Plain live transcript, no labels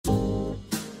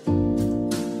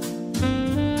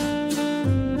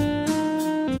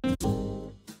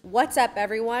What's up,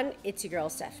 everyone? It's your girl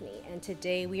Stephanie, and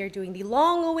today we are doing the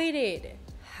long-awaited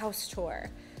house tour.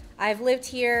 I've lived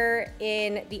here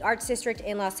in the Arts District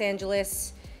in Los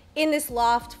Angeles in this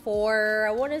loft for,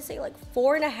 I want to say like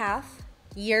 4.5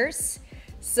 years.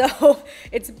 So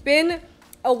it's been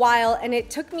a while, and it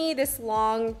took me this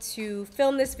long to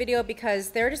film this video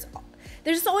because there's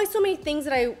just always so many things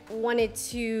that I wanted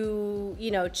to,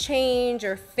 change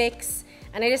or fix,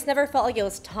 and I just never felt like it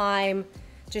was time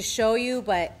to show you,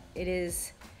 but it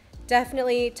is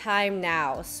definitely time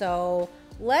now. So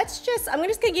I'm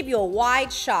just gonna give you a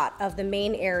wide shot of the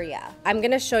main area. I'm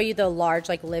gonna show you the large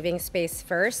living space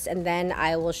first, and then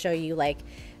I will show you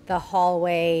the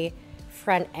hallway,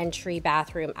 front entry,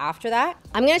 bathroom after that.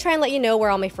 I'm gonna try and let you know where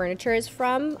all my furniture is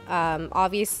from.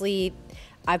 Obviously,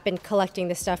 I've been collecting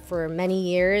this stuff for many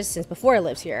years, since before I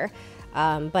lived here.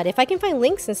 But if I can find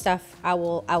links and stuff, I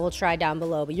will try down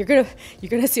below. But you're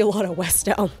gonna see a lot of West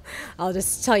Elm. I'll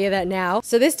just tell you that now.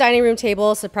 So this dining room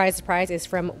table, surprise, surprise, is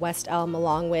from West Elm,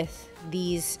 along with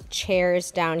these chairs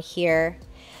down here.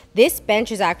 This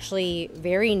bench is actually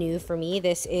very new for me.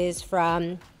 This is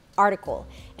from Article,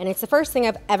 and it's the first thing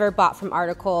I've ever bought from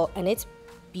Article, and it's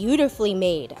beautifully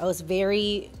made. I was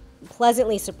very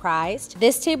pleasantly surprised.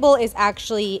 This table is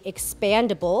actually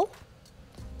expandable,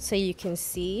 so you can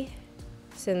see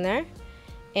it's in there.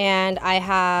 And I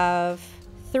have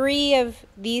 3 of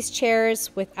these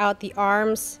chairs without the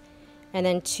arms, and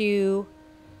then 2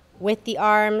 with the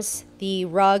arms. The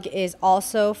rug is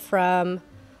also from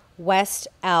West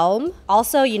Elm.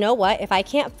 Also, you know what? If I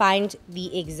can't find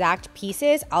the exact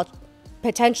pieces, I'll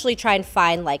potentially try and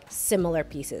find similar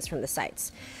pieces from the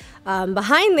sites.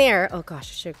 Behind there, oh gosh,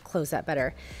 I should close that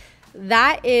better.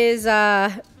 That is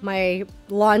my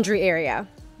laundry area.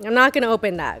 I'm not gonna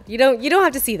open that. You don't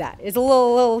have to see that. It's a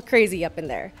little crazy up in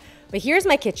there. But here's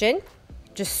my kitchen,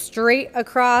 just straight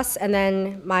across, and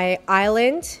then my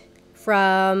island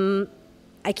from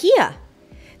Ikea.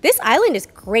 This island is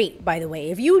great, by the way.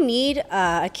 If you need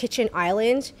a kitchen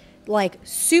island,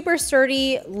 super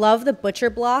sturdy, love the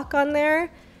butcher block on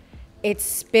there.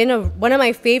 It's been one of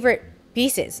my favorite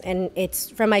pieces, and it's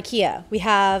from Ikea. We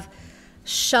have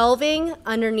shelving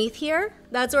underneath here.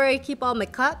 That's where I keep all my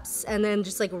cups, and then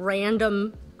just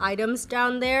random items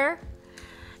down there.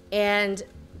 And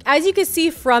as you can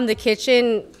see from the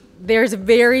kitchen, there's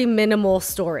very minimal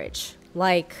storage.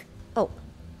 Oh,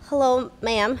 hello,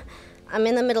 ma'am. I'm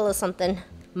in the middle of something.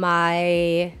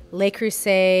 My Le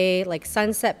Creuset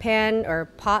sunset pan or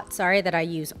pot, that I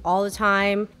use all the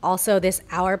time. Also this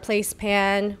Our Place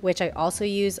pan, which I also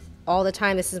use all the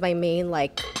time. This is my main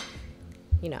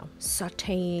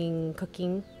sauteing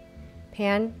cooking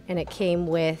pan, and it came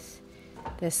with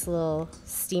this little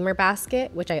steamer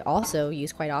basket, which I also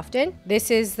use quite often. This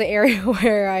is the area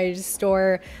where I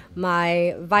store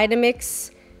my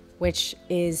Vitamix, which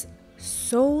is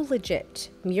so legit.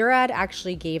 Murad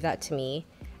actually gave that to me.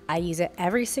 I use it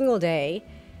every single day.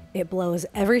 It blows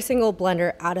every single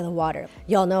blender out of the water.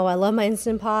 Y'all know I love my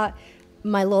Instant Pot,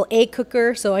 my little egg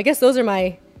cooker, so I guess those are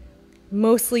my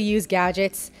mostly used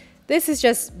gadgets. This is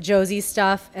just Josie's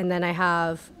stuff, and then I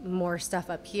have more stuff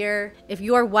up here. If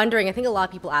you are wondering, I think a lot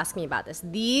of people ask me about this.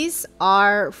 These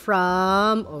are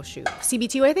from, oh shoot,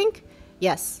 CB2, I think?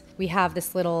 Yes. We have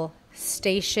this little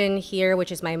station here,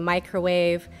 which is my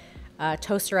microwave,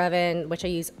 toaster oven, which I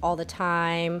use all the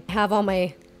time. I have all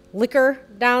my liquor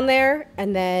down there,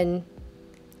 and then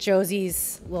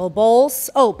Josie's little bowls.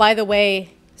 Oh, by the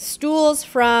way, stools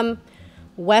from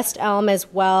West Elm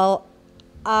as well.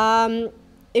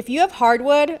 If you have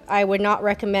hardwood, I would not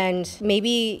recommend.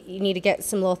 Maybe you need to get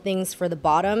some little things for the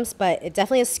bottoms, but it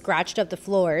definitely has scratched up the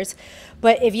floors.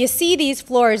 But if you see these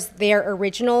floors, they're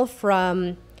original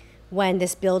from when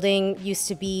this building used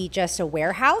to be just a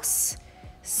warehouse.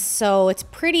 So it's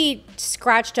pretty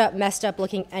scratched up, messed up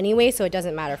looking anyway, so it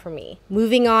doesn't matter for me.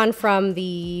 Moving on from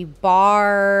the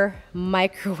bar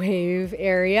microwave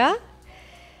area,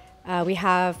 we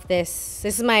have this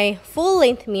is my full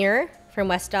length mirror from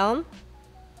West Elm.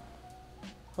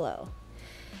 Hello.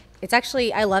 It's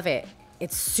actually, I love it.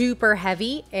 It's super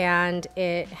heavy, and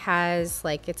it has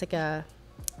it's a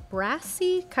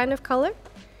brassy kind of color.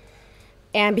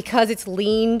 And because it's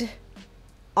leaned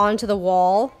onto the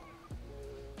wall,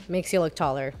 makes you look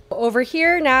taller. Over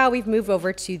here now, we've moved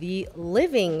over to the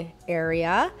living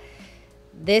area.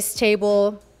 This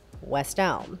table, West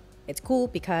Elm. It's cool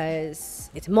because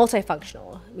it's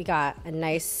multifunctional. We got a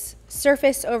nice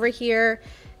surface over here,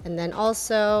 and then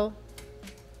also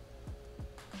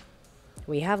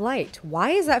we have light.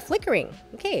 Why is that flickering?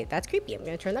 Okay, that's creepy. I'm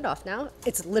gonna turn that off now.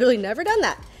 It's literally never done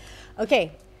that.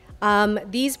 Okay,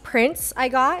 These prints I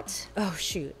got, oh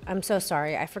shoot, I'm so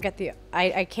sorry. I forget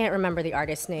I can't remember the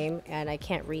artist's name and I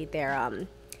can't read their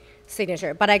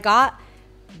signature, but I got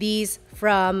these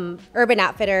from Urban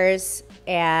Outfitters,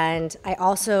 and I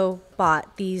also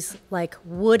bought these like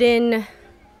wooden,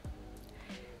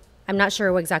 I'm not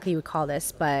sure what exactly you would call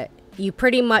this, but you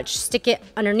pretty much stick it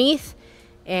underneath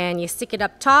and you stick it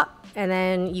up top, and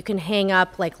then you can hang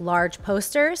up like large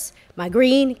posters. My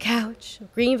green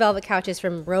velvet couch is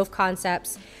from Rove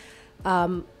Concepts.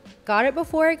 Got it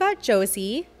before I got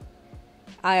Josie.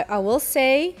 I will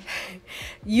say,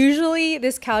 usually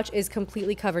this couch is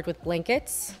completely covered with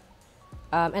blankets.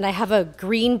 And I have a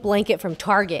green blanket from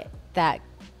Target that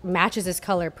matches this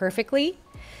color perfectly.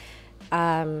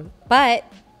 But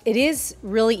it is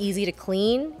really easy to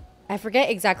clean. I forget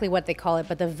exactly what they call it,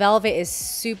 but the velvet is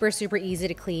super, super easy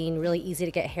to clean, really easy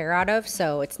to get hair out of.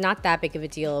 So it's not that big of a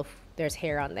deal if there's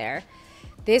hair on there.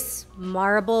 This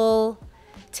marble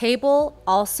table,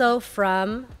 also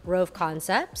from Rove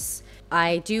Concepts.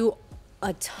 I do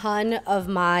a ton of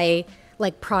my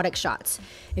like product shots.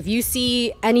 If you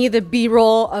see any of the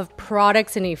B-roll of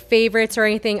products, any favorites or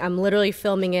anything, I'm literally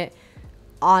filming it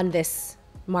on this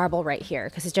marble right here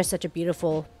because it's just such a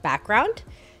beautiful background.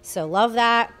 So love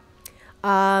that.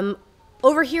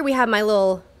 Over here we have my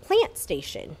little plant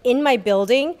station. In my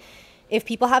building, if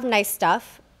people have nice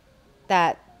stuff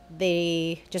that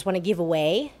they just want to give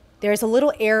away, there's a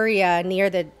little area near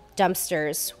the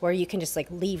dumpsters where you can just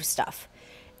like leave stuff.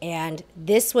 And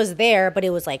this was there, but it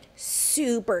was like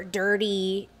super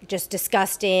dirty, just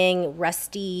disgusting,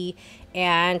 rusty.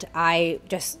 And I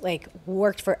just like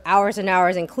worked for hours and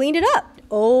hours and cleaned it up.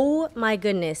 Oh my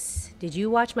goodness. Did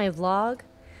you watch my vlog?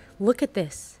 Look at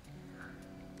this.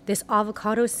 This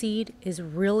avocado seed is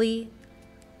really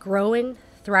growing,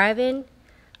 thriving.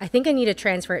 I think I need to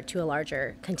transfer it to a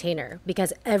larger container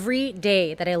because every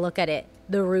day that I look at it,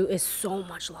 the root is so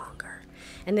much longer.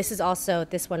 And this is also,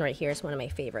 this one right here is one of my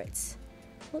favorites.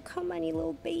 Look how many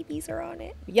little babies are on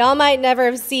it. Y'all might never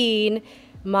have seen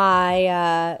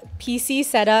my PC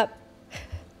setup.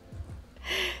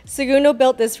 Segundo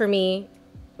built this for me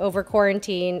over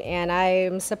quarantine, and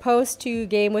I'm supposed to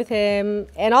game with him.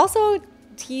 And also,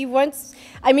 I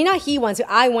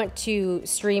want to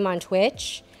stream on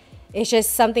Twitch. It's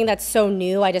just something that's so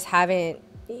new. I just haven't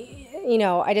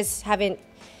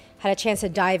had a chance to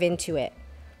dive into it.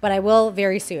 But I will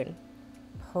very soon,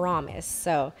 promise.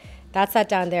 So that's that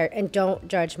down there. And don't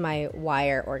judge my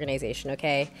wire organization,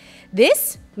 okay?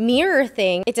 This mirror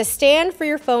thing, it's a stand for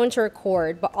your phone to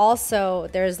record, but also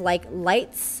there's like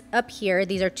lights up here.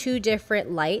 These are two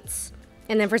different lights.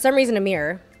 And then for some reason, a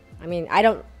mirror. I mean, I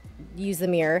don't use the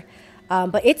mirror,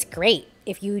 but it's great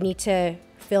if you need to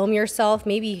film yourself.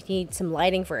 Maybe you need some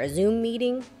lighting for a Zoom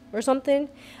meeting or something.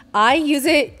 I use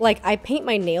it, like I paint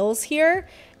my nails here,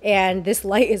 and this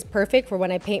light is perfect for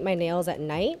when I paint my nails at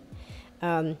night.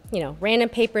 Random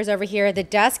papers over here. The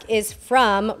desk is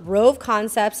from Rove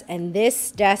Concepts, and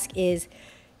this desk is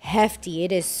hefty.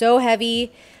 It is so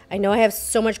heavy. I know I have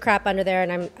so much crap under there,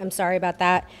 and I'm sorry about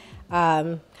that.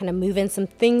 Kind of moving some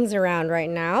things around right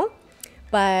now.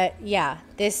 But yeah,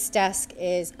 this desk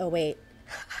is, oh wait.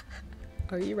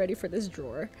 Are you ready for this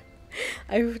drawer?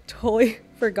 I totally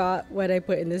forgot what I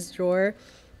put in this drawer.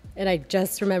 And I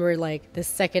just remembered like the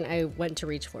second I went to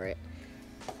reach for it.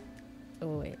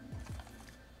 Oh wait.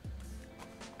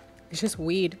 It's just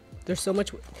weed. There's so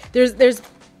much, that's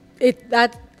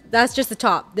just the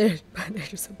top. There's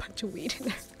just a bunch of weed in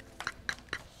there.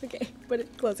 Okay,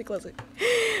 close it.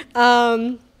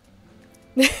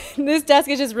 This desk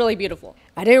is just really beautiful.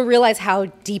 I didn't realize how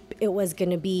deep it was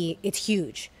gonna be. It's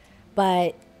huge.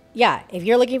 But yeah, if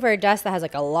you're looking for a desk that has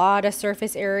like a lot of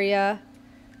surface area,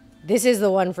 this is the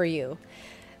one for you.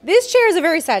 This chair is a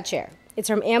very sad chair. It's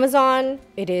from Amazon.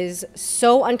 It is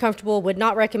so uncomfortable, would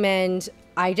not recommend.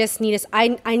 I just need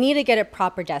I need to get a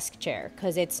proper desk chair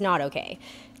because it's not okay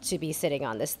to be sitting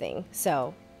on this thing.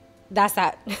 So that's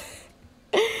that.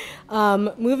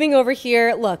 Moving over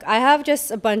here, look, I have just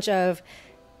a bunch of,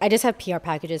 I just have PR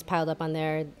packages piled up on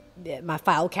there. My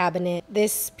file cabinet.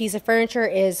 This piece of furniture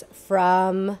is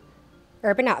from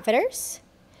Urban Outfitters.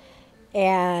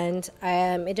 And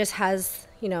it just has,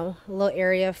 a little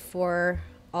area for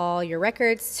all your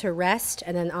records to rest.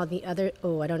 And then on the other,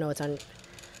 I don't know what's on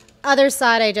other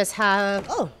side. I just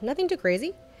have, nothing too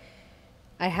crazy.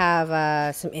 I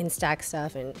have some Instax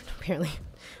stuff and apparently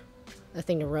a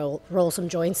thing to roll some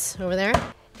joints over there.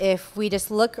 If we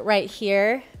just look right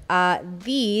here,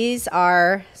 these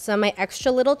are some of my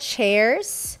extra little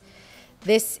chairs.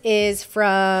 This is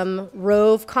from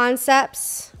Rove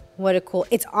Concepts. What a cool,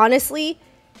 it's honestly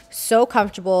So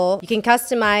comfortable. You can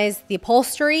customize the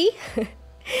upholstery.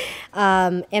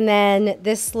 And then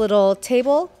this little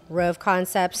table, Rove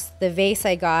Concepts, the vase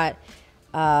I got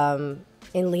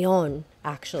in Lyon,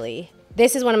 actually.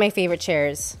 This is one of my favorite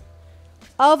chairs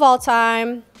of all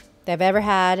time that I've ever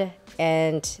had.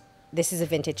 And this is a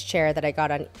vintage chair that I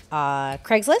got on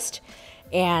Craigslist.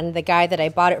 And the guy that I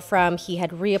bought it from, he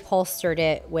had reupholstered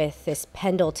it with this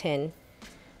Pendleton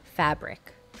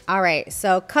fabric. All right,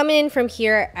 so coming in from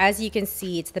here, as you can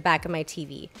see, it's the back of my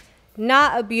TV.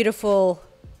 Not a beautiful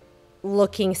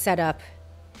looking setup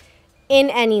in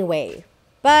any way,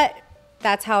 but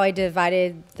that's how I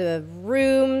divided the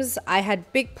rooms. I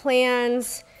had big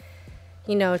plans,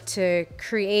 you know, to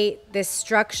create this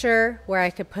structure where I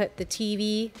could put the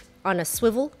TV on a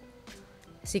swivel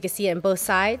so you could see it on both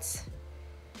sides.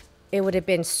 It would have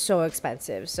been so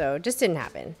expensive, so it just didn't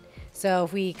happen. So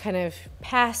if we kind of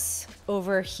pass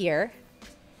over here,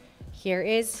 here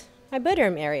is my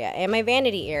bedroom area and my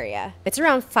vanity area. It's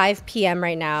around 5 p.m.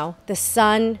 right now. The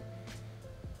sun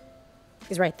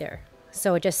is right there.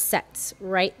 So it just sets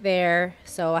right there.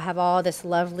 So I have all this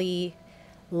lovely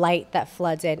light that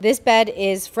floods in. This bed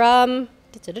is from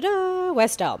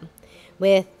West Elm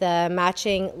with the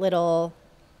matching little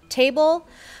table.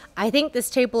 I think this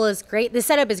table is great. This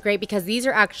setup is great because these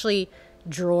are actually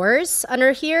drawers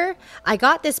under here. I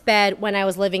got this bed when I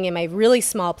was living in my really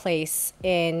small place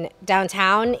in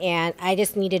downtown and I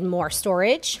just needed more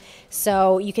storage.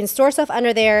 So you can store stuff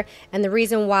under there, and the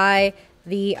reason why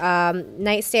the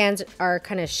nightstands are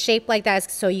kind of shaped like that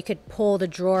is so you could pull the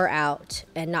drawer out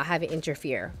and not have it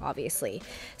interfere, obviously.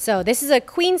 So this is a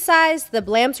queen size. The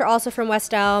lamps are also from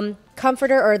West Elm.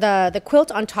 Comforter, or the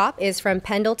quilt on top, is from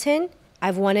Pendleton.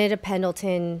 I've wanted a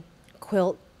Pendleton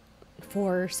quilt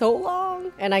for so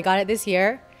long and I got it this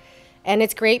year, and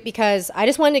it's great because I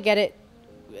just wanted to get it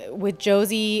with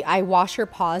Josie. I wash her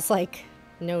paws, like,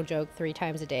 no joke, 3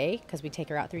 times a day because we take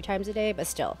her out 3 times a day, but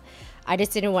still I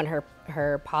just didn't want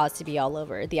her paws to be all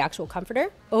over the actual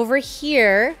comforter. Over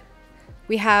here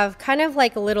we have kind of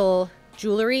like a little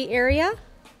jewelry area.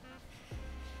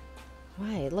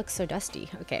 Why, it looks so dusty.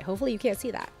 Okay, hopefully you can't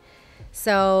see that.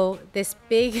 So this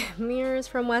big mirror is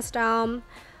from West Elm.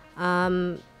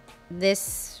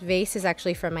 This vase is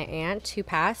actually from my aunt who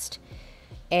passed,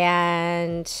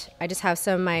 and I just have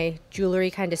some of my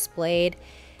jewelry kind of displayed.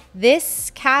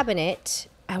 This cabinet,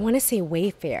 I want to say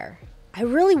Wayfair. I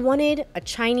really wanted a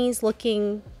Chinese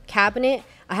looking cabinet.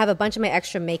 I have a bunch of my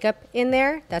extra makeup in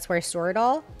there. That's where I store it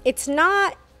all. It's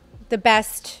not the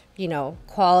best, you know,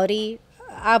 quality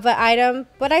of an item,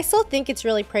 but I still think it's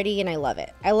really pretty and I love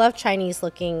it. I love Chinese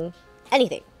looking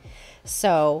anything.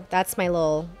 So that's my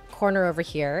little corner over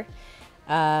here.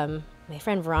 My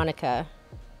friend Veronica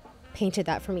painted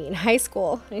that for me in high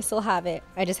school. I still have it.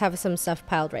 I just have some stuff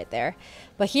piled right there.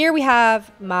 But here we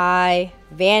have my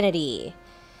vanity.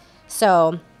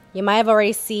 So you might have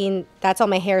already seen, that's all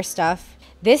my hair stuff.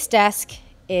 This desk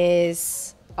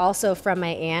is also from my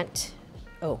aunt.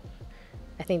 Oh,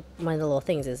 I think one of the little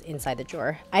things is inside the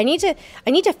drawer. I need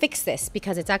to fix this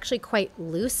because it's actually quite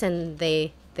loose and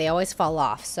they always fall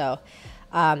off. So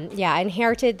yeah, I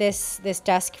inherited this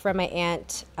desk from my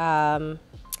aunt.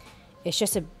 It's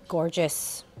just a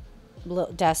gorgeous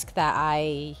little desk that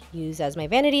I use as my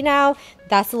vanity now.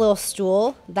 That's the little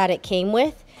stool that it came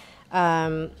with.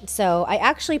 So I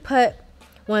actually put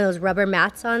one of those rubber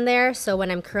mats on there, so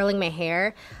when I'm curling my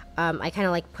hair, I kind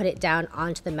of like put it down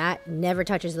onto the mat. Never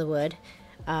touches the wood.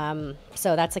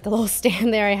 So that's like a little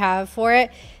stand there I have for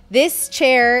it. This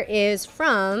chair is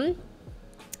from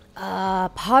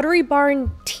Pottery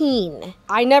Barn Teen.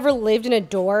 I never lived in a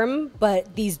dorm,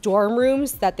 but these dorm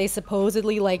rooms that they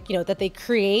supposedly, like, you know, that they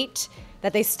create,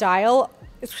 that they style,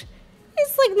 it's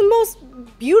like the most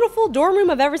beautiful dorm room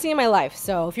I've ever seen in my life.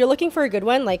 So if you're looking for a good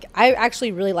one, like, I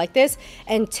actually really like this.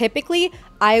 And typically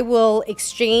I will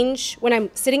exchange, when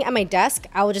I'm sitting at my desk,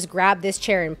 I will just grab this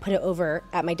chair and put it over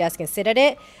at my desk and sit at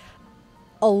it.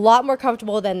 A lot more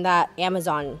comfortable than that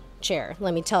Amazon chair,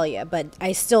 let me tell you. But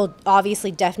I still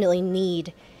obviously definitely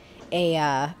need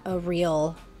a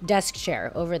real desk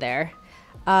chair over there.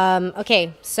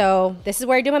 Okay, so this is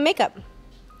where I do my makeup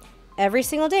every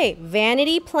single day.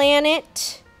 Vanity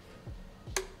Planet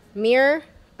mirror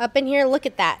up in here. Look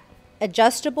at that.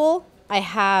 Adjustable. I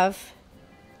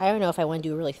don't know if I want to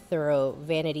do a really thorough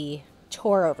vanity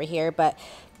tour over here, but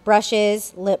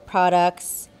brushes, lip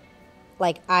products,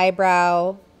 like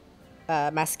eyebrow,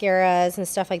 mascaras and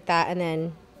stuff like that, and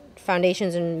then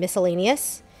foundations and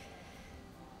miscellaneous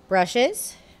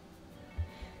brushes,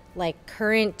 like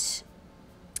current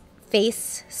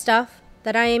face stuff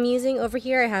that I am using over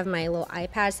here. I have my little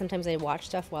iPad. Sometimes I watch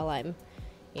stuff while I'm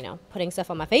you know, putting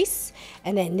stuff on my face.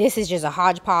 And then this is just a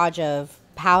hodgepodge of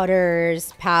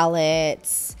powders,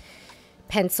 palettes,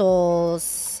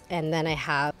 pencils, and then I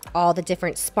have all the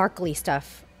different sparkly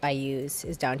stuff I use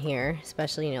is down here,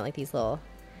 especially, you know, like these little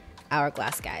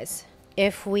hourglass guys.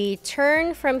 If we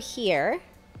turn from here,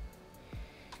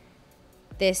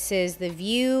 this is the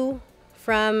view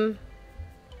from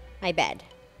my bed.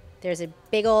 There's a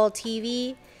big old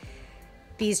TV.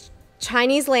 These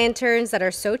Chinese lanterns that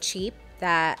are so cheap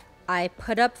that I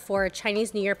put up for a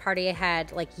Chinese New Year party I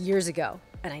had like years ago,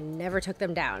 and I never took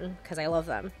them down because I love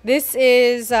them. This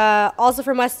is also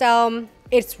from West Elm.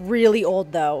 It's really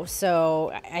old though,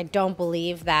 so I don't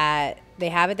believe that they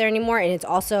have it there anymore, and it's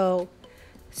also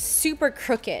super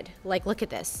crooked. Like, look at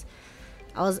this.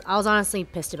 I was honestly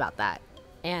pissed about that,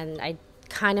 and I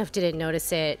kind of didn't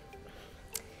notice it.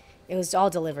 It was all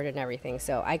delivered and everything,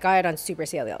 so I got it on super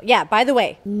sale. Yeah, by the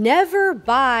way, never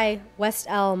buy West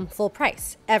Elm full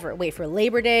price, ever. Wait for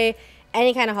Labor Day,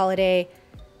 any kind of holiday.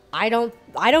 I don't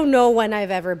know when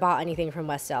I've ever bought anything from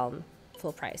West Elm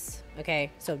full price,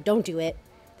 okay? So don't do it.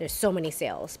 There's so many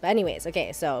sales. But anyways,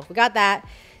 okay, so we got that.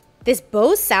 This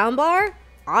Bose soundbar,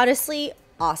 honestly,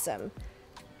 awesome.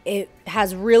 It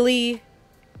has really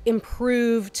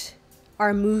improved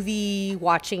our movie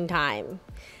watching time.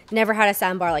 Never had a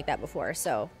soundbar like that before,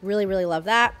 so really, really love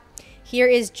that. Here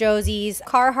is Josie's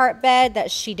Carhartt bed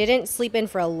that she didn't sleep in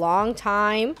for a long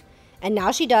time, and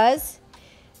now she does.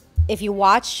 If you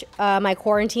watch my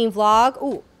quarantine vlog,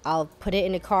 ooh, I'll put it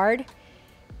in a card.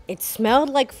 It smelled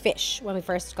like fish when we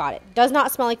first got it. Does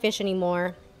not smell like fish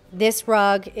anymore. This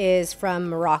rug is from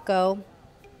Morocco.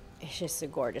 It's just a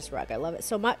gorgeous rug. I love it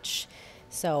so much.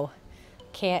 So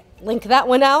can't link that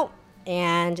one out.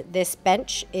 And this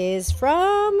bench is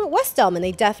from West Elm, and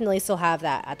they definitely still have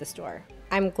that at the store.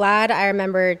 I'm glad I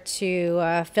remembered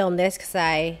to film this because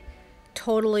I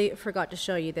totally forgot to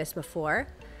show you this before.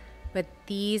 But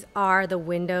these are the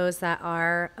windows that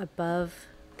are above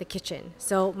the kitchen.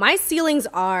 So my ceilings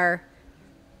are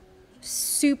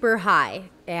super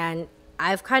high, and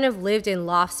I've kind of lived in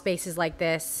loft spaces like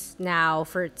this now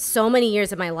for so many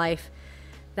years of my life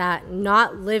that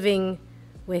not living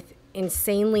with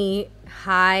insanely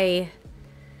high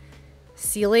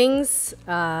ceilings,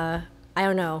 I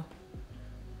don't know,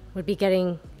 would be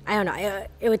getting, I don't know,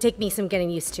 it would take me some getting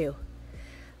used to.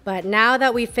 But now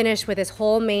that we've finished with this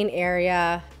whole main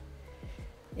area,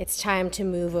 it's time to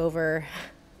move over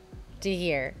to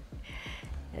here.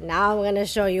 And now I'm gonna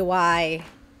show you why,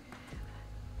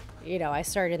 you know, I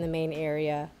started in the main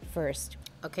area first.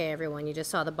 Okay, everyone, you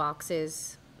just saw the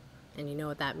boxes, and you know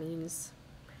what that means.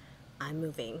 I'm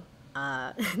moving.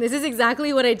 This is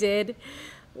exactly what I did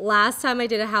last time I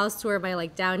did a house tour of my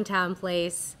like downtown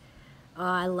place.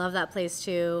 I love that place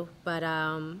too, but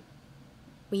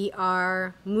we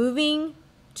are moving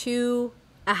to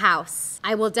a house.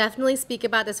 I will definitely speak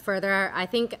about this further. I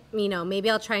think, you know, maybe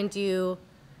I'll try and do,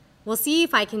 we'll see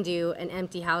if I can do an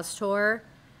empty house tour.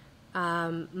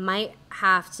 Might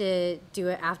have to do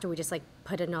it after we just like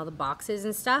put in all the boxes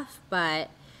and stuff, but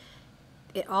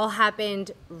it all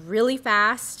happened really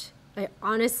fast. I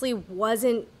honestly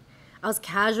wasn't, I was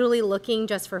casually looking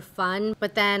just for fun,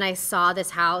 but then I saw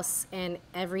this house and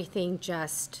everything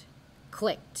just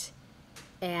clicked.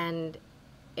 And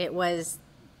it was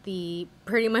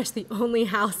pretty much the only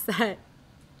house that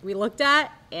we looked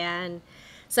at. And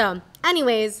so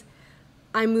anyways,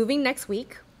 I'm moving next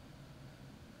week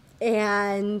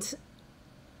and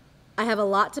I have a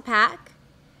lot to pack.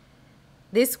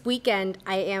 This weekend,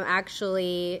 I am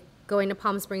actually going to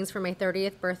Palm Springs for my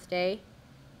 30th birthday,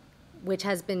 which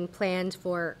has been planned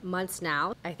for months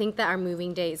now. I think that our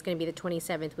moving date is going to be the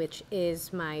 27th, which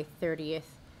is my 30th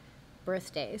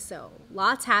birthday. So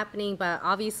lots happening, but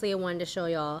obviously I wanted to show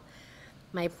y'all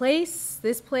my place,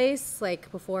 this place,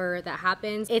 like before that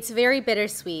happens. It's very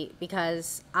bittersweet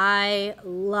because I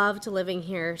loved living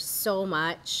here so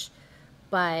much,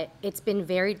 but it's been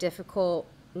very difficult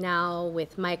now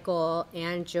with Michael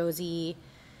and Josie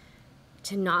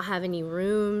to not have any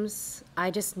rooms. I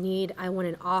want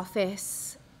an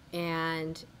office,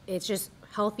 and it's just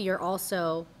healthier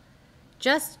also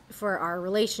just for our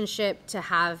relationship to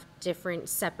have different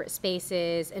separate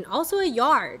spaces and also a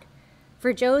yard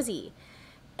for Josie.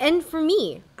 And for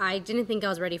me, I didn't think I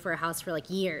was ready for a house for like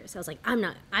years. I was like, I'm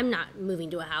not moving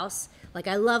to a house. Like,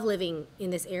 I love living in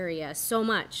this area so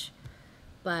much,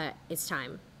 but it's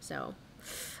time. So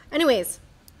anyways,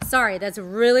 sorry, that's a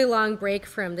really long break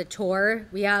from the tour.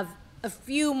 We have a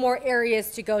few more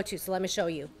areas to go to, so let me show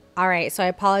you. All right, so I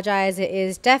apologize. It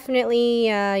is definitely,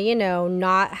 you know,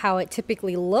 not how it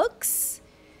typically looks,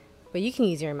 but you can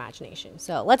use your imagination.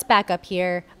 So let's back up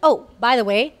here. Oh, by the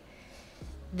way,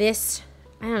 This,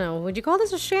 I don't know, would you call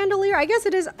this a chandelier? I guess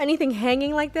it is. Anything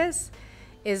hanging like this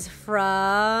is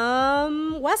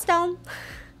from West Elm.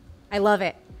 I love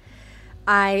it.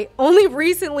 I only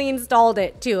recently installed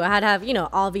it too. I had to have, you know,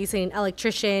 obviously an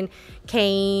electrician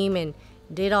came and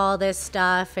did all this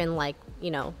stuff and like, you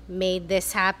know, made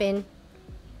this happen.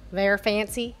 Very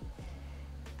fancy.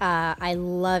 I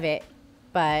love it,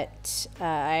 but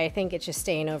I think it's just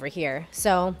staying over here.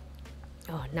 So,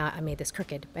 oh, no, I made this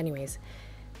crooked. Anyways,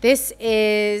 this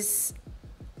is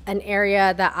an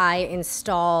area that I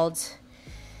installed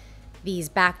these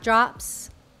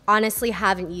backdrops. Honestly,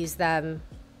 haven't used them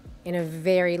in a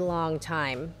very long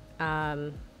time.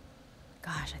 Gosh,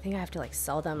 I think I have to like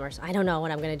sell them, or I don't know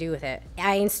what I'm gonna do with it.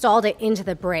 I installed it into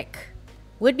the brick.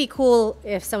 Would be cool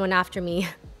if someone after me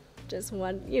just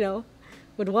want, you know,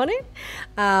 would want it.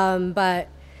 But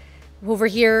over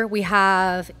here we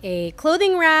have a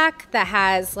clothing rack that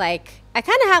has like, I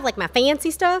kind of have like my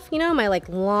fancy stuff, you know, my like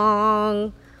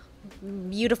long,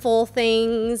 beautiful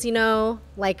things, you know,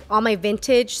 like all my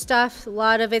vintage stuff, a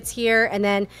lot of it's here. And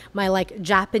then my like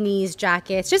Japanese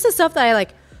jackets, just the stuff that I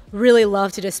like really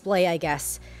love to display, I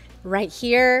guess, right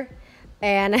here.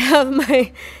 And I have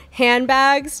my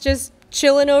handbags just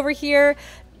chilling over here.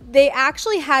 They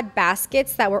actually had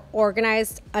baskets that were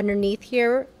organized underneath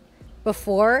here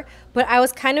before, but I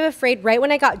was kind of afraid right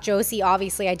when I got Josie,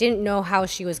 obviously I didn't know how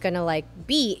she was gonna like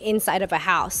be inside of a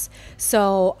house.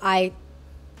 So I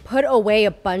put away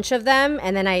a bunch of them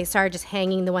and then I started just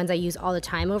hanging the ones I use all the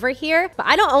time over here. But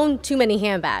I don't own too many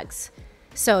handbags.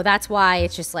 So that's why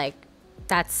it's just like,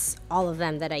 that's all of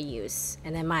them that I use.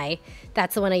 And then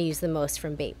that's the one I use the most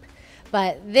from Bape.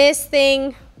 But this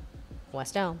thing,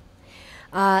 West Elm.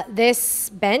 This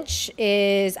bench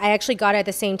is, I actually got it at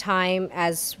the same time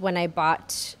as when I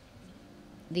bought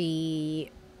the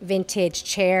vintage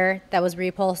chair that was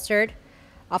reupholstered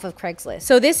off of Craigslist.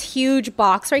 So this huge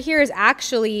box right here is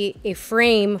actually a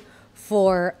frame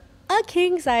for a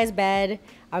king size bed.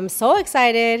 I'm so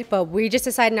excited, but we just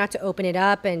decided not to open it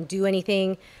up and do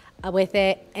anything with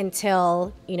it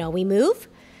until, you know, we move.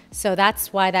 So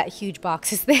that's why that huge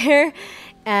box is there.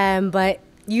 But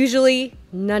usually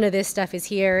none of this stuff is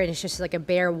here and it's just like a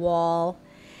bare wall.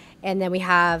 And then we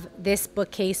have this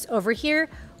bookcase over here,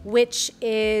 which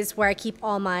is where I keep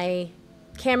all my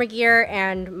camera gear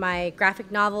and my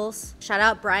graphic novels. Shout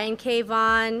out Brian K.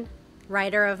 Vaughan,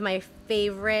 writer of my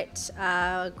favorite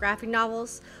graphic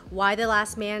novels, Y the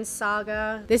Last Man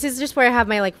Saga. This is just where I have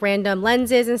my like random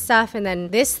lenses and stuff. And then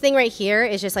this thing right here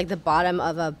is just like the bottom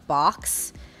of a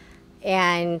box.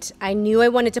 And I knew I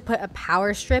wanted to put a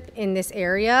power strip in this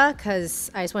area because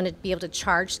I just wanted to be able to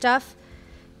charge stuff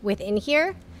within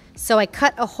here. So I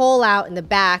cut a hole out in the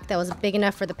back that was big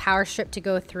enough for the power strip to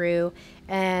go through.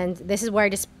 And this is where I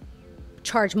just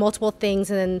charge multiple things.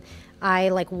 And then I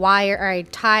like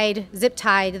zip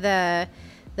tied the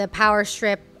power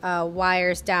strip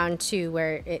wires down to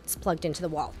where it's plugged into the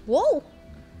wall. Whoa!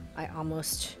 I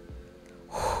almost,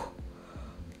 oh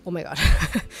my God,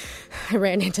 I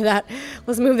ran into that.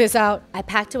 Let's move this out. I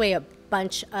packed away a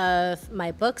bunch of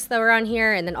my books that were on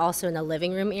here and then also in the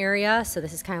living room area. So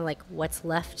this is kind of like what's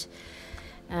left.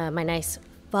 My nice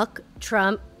fuck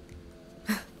Trump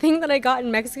thing that I got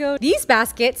in Mexico. These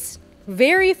baskets,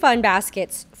 very fun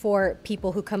baskets for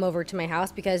people who come over to my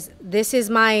house because this is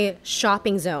my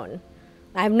shopping zone.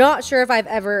 I'm not sure if I've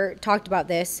ever talked about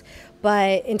this,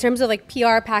 but in terms of like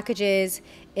PR packages,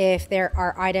 if there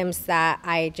are items that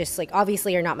I just like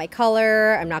obviously are not my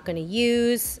color, I'm not going to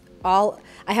use, I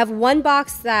have one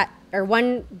basket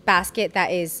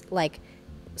that is like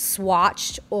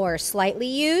swatched or slightly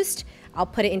used. I'll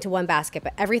put it into one basket,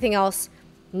 but everything else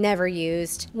never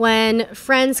used. When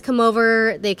friends come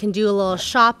over, they can do a little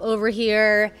shop over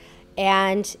here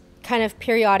and kind of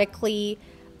periodically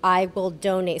I will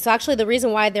donate. So actually the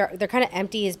reason why they're kind of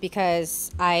empty is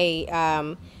because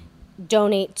I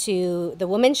donate to the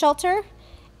women's shelter,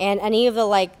 and any of the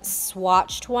like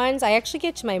swatched ones I actually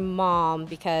get to my mom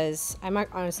because I'm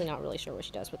honestly not really sure what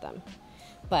she does with them,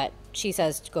 but she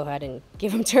says to go ahead and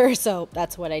give them to her, so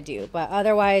that's what I do. But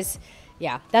otherwise,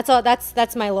 yeah, that's all.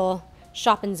 That's my little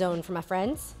shopping zone for my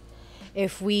friends.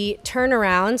 If we turn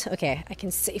around, okay, I can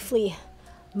safely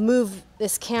move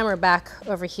this camera back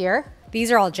over here. These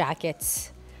are all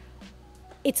jackets.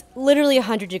 It's literally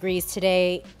 100 degrees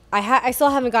today. I still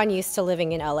haven't gotten used to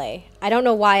living in LA. I don't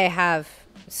know why I have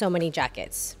so many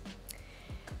jackets.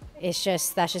 It's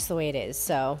just, that's just the way it is.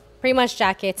 So pretty much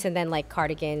jackets and then like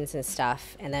cardigans and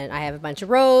stuff. And then I have a bunch of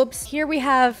robes. Here we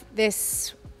have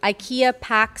this Ikea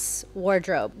Pax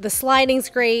wardrobe. The sliding's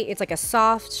great. It's like a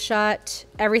soft shut.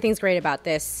 Everything's great about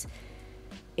this.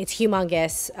 It's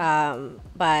humongous,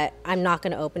 but I'm not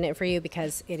going to open it for you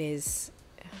because it is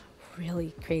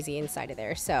really crazy inside of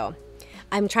there. So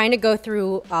I'm trying to go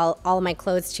through all of my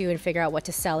clothes too and figure out what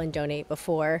to sell and donate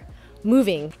before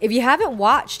moving. If you haven't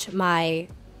watched my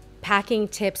packing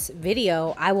tips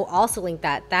video, I will also link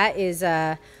that. That is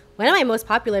one of my most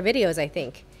popular videos, I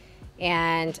think.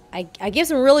 And I give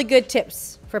some really good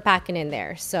tips for packing in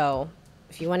there. So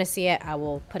if you want to see it, I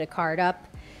will put a card up.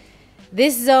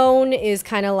 This zone is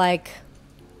kind of like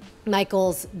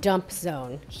Michael's dump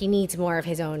zone. He needs more of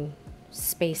his own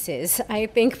spaces, I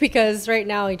think, because right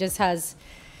now he just has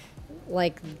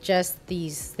like just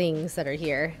these things that are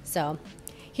here. So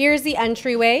here's the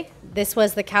entryway. This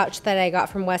was the couch that I got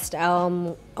from West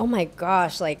Elm. Oh my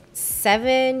gosh, like 6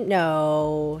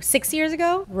 years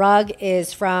ago. Rug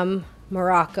is from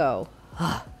Morocco.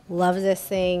 Oh, love this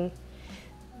thing.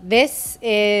 This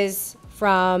is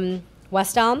from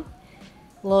West Elm.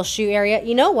 Little shoe area.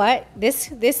 You know what?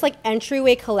 This like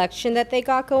entryway collection that they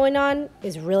got going on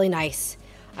is really nice.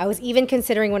 I was even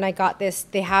considering when I got this,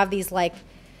 they have these like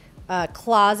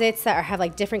closets that have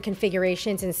like different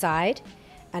configurations inside.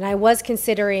 And I was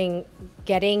considering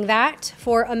getting that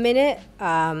for a minute,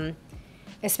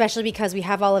 especially because we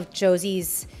have all of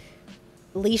Josie's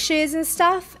leashes and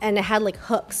stuff, and it had like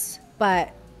hooks.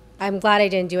 But I'm glad I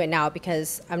didn't do it now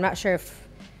because I'm not sure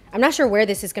where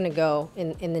this is going to go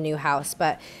in the new house.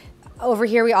 But over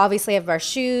here, we obviously have our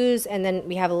shoes, and then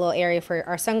we have a little area for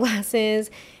our sunglasses.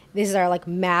 This is our like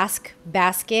mask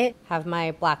basket. Have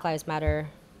my Black Lives Matter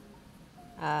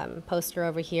poster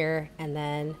over here, and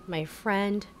then my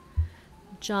friend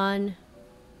John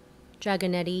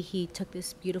Dragonetti, he took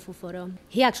this beautiful photo.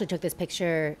 He actually took this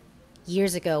picture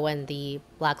years ago when the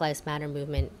Black Lives Matter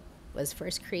movement was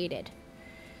first created.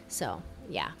 So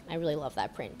yeah, I really love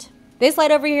that print. This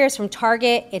light over here is from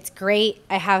Target. It's great.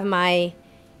 I have my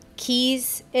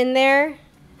keys in there.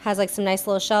 Has like some nice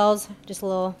little shelves, just a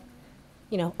little,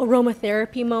 you know,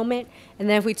 aromatherapy moment. And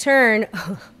then if we turn,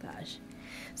 oh gosh.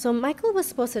 So Michael was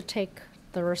supposed to take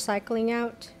the recycling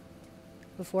out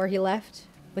before he left,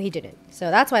 but he didn't.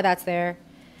 So that's why that's there.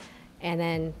 And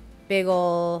then big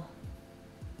ol'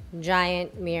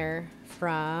 giant mirror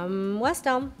from West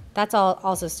Elm. That's all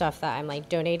also stuff that I'm like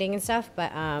donating and stuff,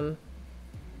 but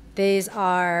these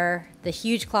are the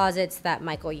huge closets that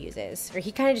Michael uses, or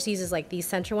he kind of just uses like these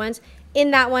center ones.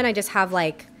 In that one, I just have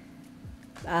like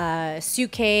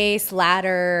suitcase,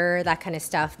 ladder, that kind of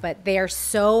stuff, but they are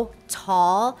so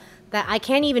tall that I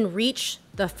can't even reach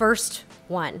the first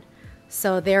one.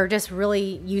 So they're just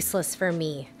really useless for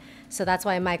me. So that's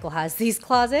why Michael has these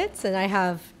closets and I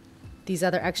have these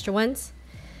other extra ones.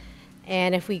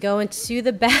 And if we go into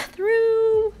the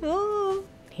bathroom, oh,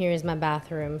 here's my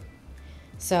bathroom.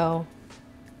 So,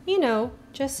 you know,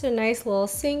 just a nice little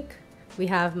sink. We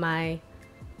have my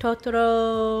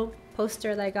Totoro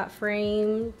poster that I got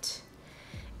framed.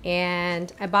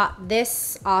 And I bought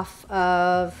this off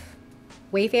of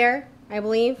Wayfair, I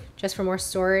believe, just for more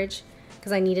storage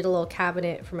because I needed a little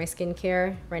cabinet for my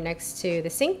skincare right next to the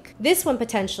sink. This one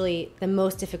potentially the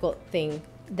most difficult thing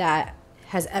that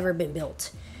has ever been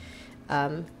built. I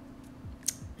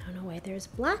don't know why there's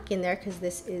black in there because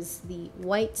this is the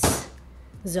whites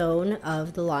zone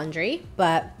of the laundry,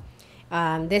 but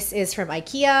this is from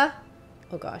Ikea.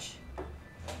 Oh gosh,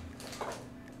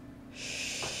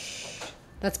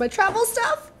 that's my travel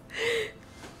stuff.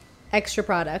 Extra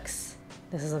products.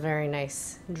 This is a very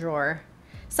nice drawer.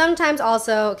 Sometimes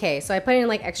also, okay, so I put in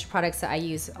like extra products that I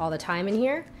use all the time in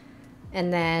here,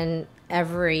 and then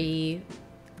every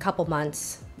couple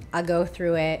months I'll go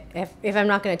through it. If I'm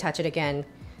not going to touch it again,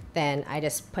 then I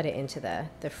just put it into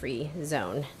the free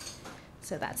zone.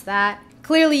 So that's that.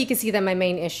 Clearly you can see that my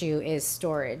main issue is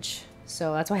storage.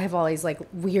 So that's why I have all these like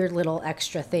weird little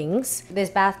extra things. This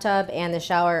bathtub and the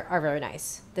shower are very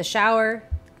nice. The shower,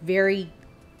 very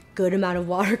good amount of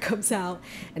water comes out,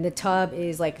 and the tub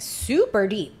is like super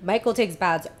deep. Michael takes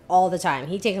baths all the time.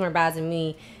 He takes more baths than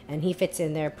me, and he fits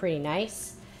in there pretty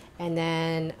nice. And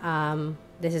then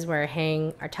this is where I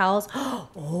hang our towels.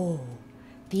 Oh,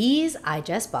 these I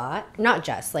just bought, not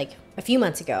just, like a few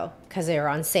months ago because they were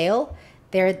on sale.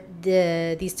 They're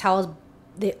these towels,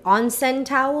 the onsen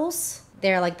towels.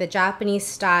 They're like the Japanese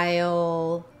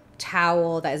style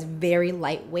towel that is very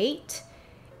lightweight.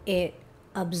 It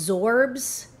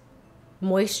absorbs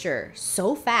moisture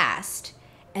so fast,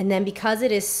 and then because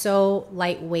it is so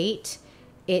lightweight,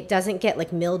 it doesn't get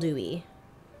like mildewy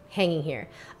hanging here.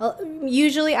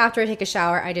 Usually after I take a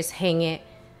shower, I just hang it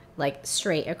like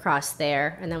straight across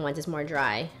there, and then once it's more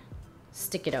dry,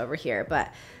 stick it over here.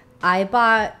 But I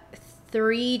bought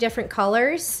 3 different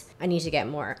colors. I need to get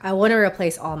more. I want to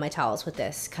replace all my towels with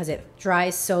this because it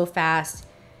dries so fast.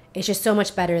 It's just so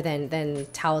much better than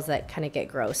towels that kind of get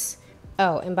gross.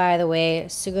 Oh, and by the way,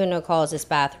 Suguno calls this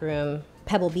bathroom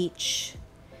Pebble Beach.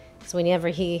 So whenever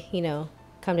he, you know,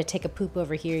 come to take a poop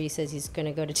over here, he says he's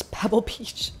gonna go to Pebble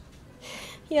Beach.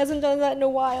 He hasn't done that in a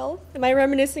while. Am I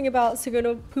reminiscing about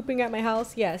Suguno pooping at my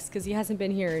house? Yes, because he hasn't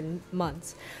been here in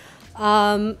months.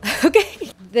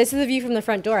 Okay, this is the view from the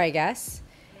front door, I guess.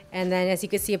 And then as you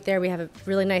can see up there, we have a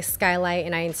really nice skylight,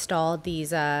 and I installed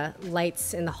these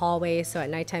lights in the hallway, so at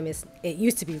nighttime it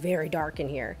used to be very dark in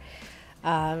here.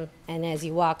 And as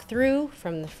you walk through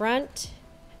from the front,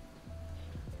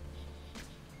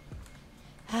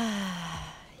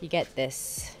 you get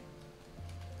this.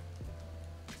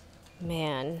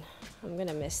 Man, I'm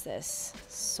gonna miss this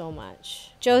so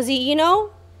much. Josie, you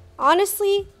know,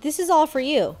 honestly, this is all for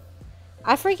you.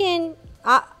 I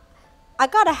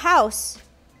got a house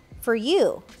for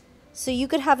you, so you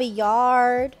could have a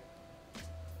yard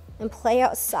and play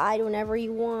outside whenever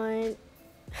you want.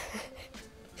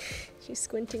 She's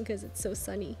squinting because it's so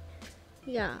sunny.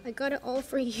 Yeah, I got it all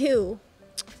for you.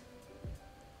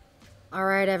 All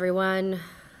right, everyone,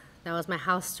 that was my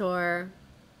house tour.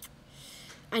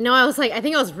 I know I think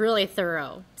I was really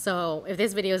thorough. So if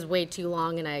this video is way too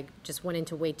long and I just went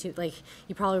into way too, like,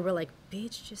 you probably were like,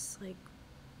 bitch, just like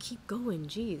keep going,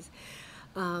 jeez.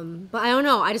 But I don't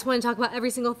know. I just want to talk about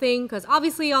every single thing because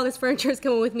obviously all this furniture is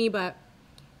coming with me, but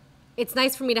it's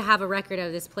nice for me to have a record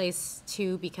of this place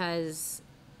too because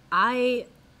I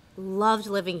loved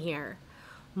living here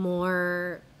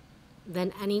more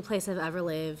than any place I've ever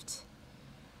lived.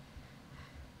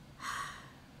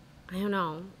 I don't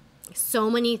know. So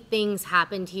many things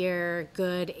happened here,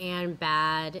 good and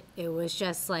bad. It was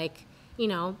just like, you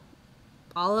know,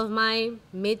 all of my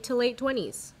mid to late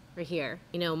 20s are here.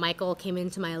 You know, Michael came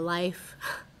into my life.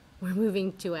 We're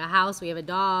moving to a house. We have a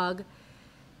dog.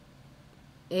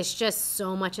 It's just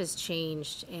so much has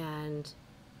changed. And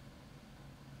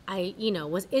I, you know,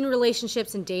 was in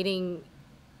relationships and dating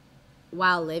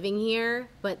while living here.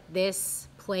 But this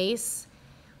place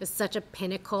was such a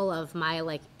pinnacle of my,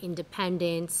 like,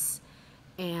 independence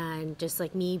and just,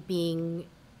 like, me being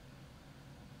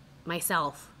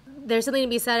myself. There's something to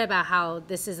be said about how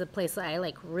this is a place that I,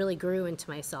 like, really grew into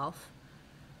myself.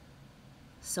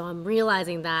 So I'm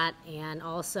realizing that, and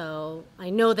also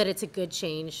I know that it's a good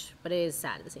change, but it is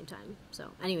sad at the same time. So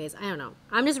anyways, I don't know.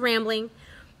 I'm just rambling,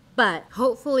 but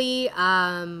hopefully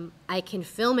I can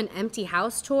film an empty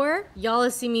house tour. Y'all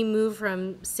have seen me move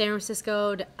from San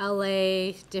Francisco to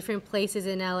LA, different places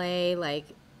in LA. Like,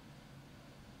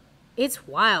 it's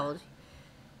wild.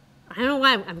 I don't know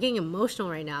why I'm getting emotional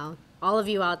right now. All of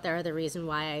you out there are the reason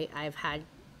why I've had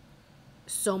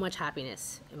so much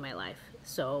happiness in my life.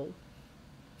 So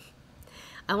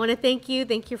I want to thank you.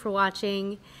 Thank you for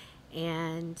watching,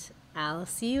 and I'll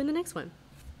see you in the next one.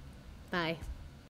 Bye.